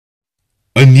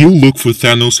new look for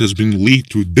Thanos has been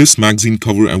leaked through this magazine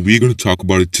cover, and we're going to talk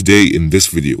about it today in this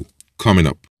video. Coming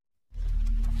up.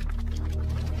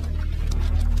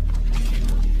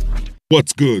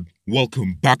 What's good?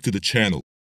 Welcome back to the channel.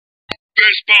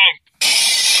 Fist bump!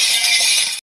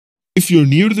 If you're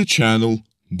new to the channel,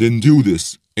 then do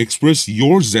this. Express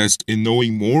your zest in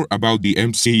knowing more about the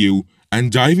MCU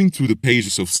and diving through the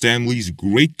pages of Stan Lee's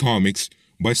great comics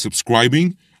by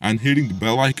subscribing and hitting the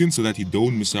bell icon so that you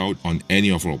don't miss out on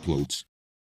any of our uploads.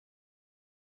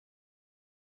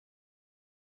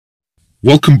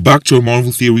 Welcome back to our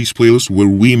Marvel Theories playlist, where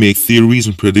we make theories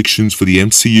and predictions for the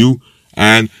MCU.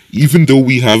 And even though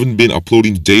we haven't been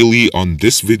uploading daily on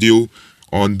this video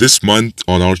on this month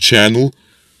on our channel,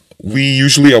 we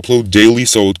usually upload daily,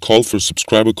 so I would call for a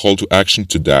subscriber call to action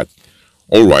to that.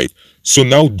 Alright, so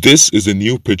now this is a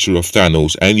new picture of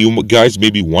Thanos, and you guys may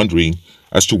be wondering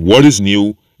as to what is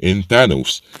new in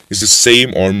Thanos. It's the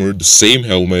same armor, the same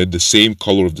helmet, the same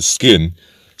color of the skin.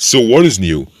 So what is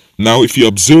new? Now if you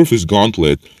observe his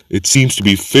gauntlet, it seems to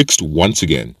be fixed once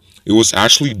again. It was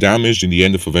actually damaged in the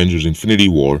end of Avengers Infinity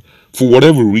War for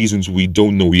whatever reasons we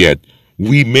don't know yet.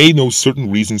 We may know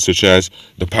certain reasons, such as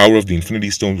the power of the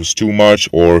Infinity Stones was too much,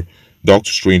 or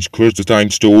Doctor Strange cursed the Time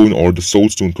Stone, or the Soul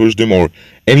Stone cursed him, or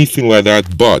anything like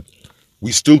that, but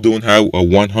we still don't have a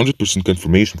 100%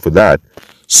 confirmation for that.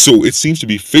 So it seems to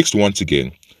be fixed once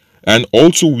again. And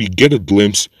also we get a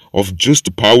glimpse of just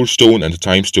the Power Stone and the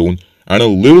Time Stone, and a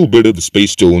little bit of the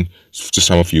Space Stone to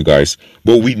some of you guys,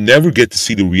 but we never get to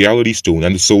see the Reality Stone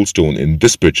and the Soul Stone in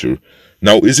this picture.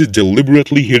 Now, is it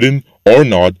deliberately hidden or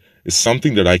not is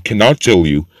something that I cannot tell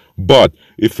you, but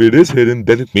if it is hidden,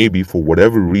 then it may be for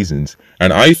whatever reasons,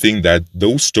 and I think that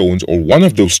those stones, or one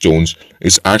of those stones,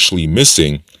 is actually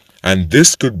missing, and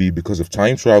this could be because of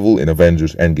time travel in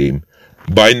Avengers Endgame.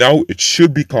 By now, it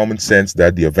should be common sense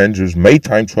that the Avengers may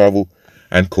time travel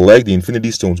and collect the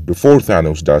Infinity Stones before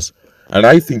Thanos does, and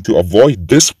I think to avoid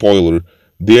this spoiler,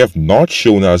 they have not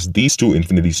shown us these two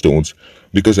Infinity Stones,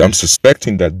 because I'm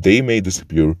suspecting that they may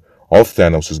disappear off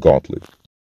Thanos' gauntlet.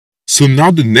 So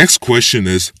now the next question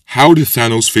is, how did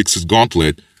Thanos fix his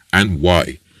gauntlet, and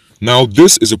why? Now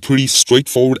this is a pretty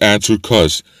straightforward answer,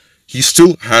 cause he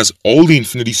still has all the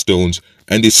Infinity Stones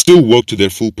and they still work to their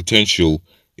full potential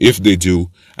if they do,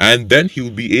 and then he'll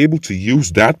be able to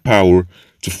use that power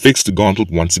to fix the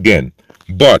gauntlet once again.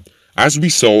 But as we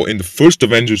saw in the first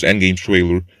Avengers Endgame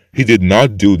trailer, he did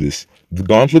not do this. The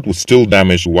gauntlet was still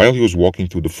damaged while he was walking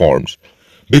through the farms,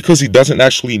 because he doesn't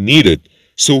actually need it,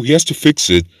 so he has to fix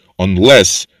it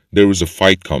unless there is a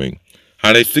fight coming.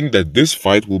 And I think that this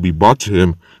fight will be brought to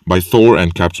him by Thor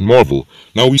and Captain Marvel.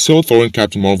 Now we saw Thor and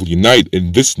Captain Marvel unite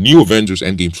in this new Avengers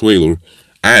Endgame trailer,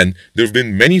 and there have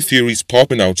been many theories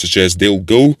popping out, such as they'll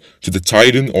go to the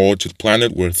Titan or to the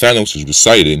planet where Thanos is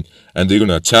residing, and they're going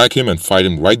to attack him and fight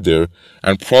him right there,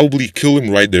 and probably kill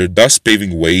him right there, thus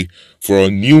paving way for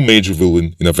a new major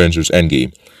villain in Avengers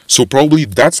Endgame. So probably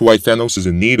that's why Thanos is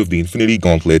in need of the Infinity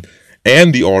Gauntlet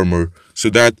and the armor, so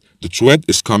that the threat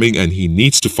is coming and he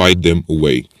needs to fight them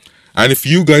away. And if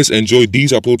you guys enjoyed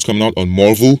these uploads coming out on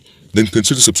Marvel, then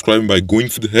consider subscribing by going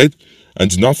for the head, and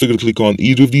do not forget to click on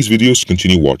either of these videos to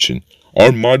continue watching.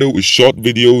 Our motto is short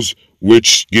videos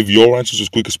which give your answers as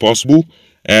quick as possible,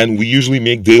 and we usually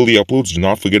make daily uploads. Do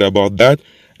not forget about that,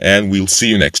 and we'll see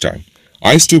you next time.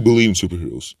 I still believe in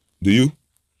superheroes. Do you?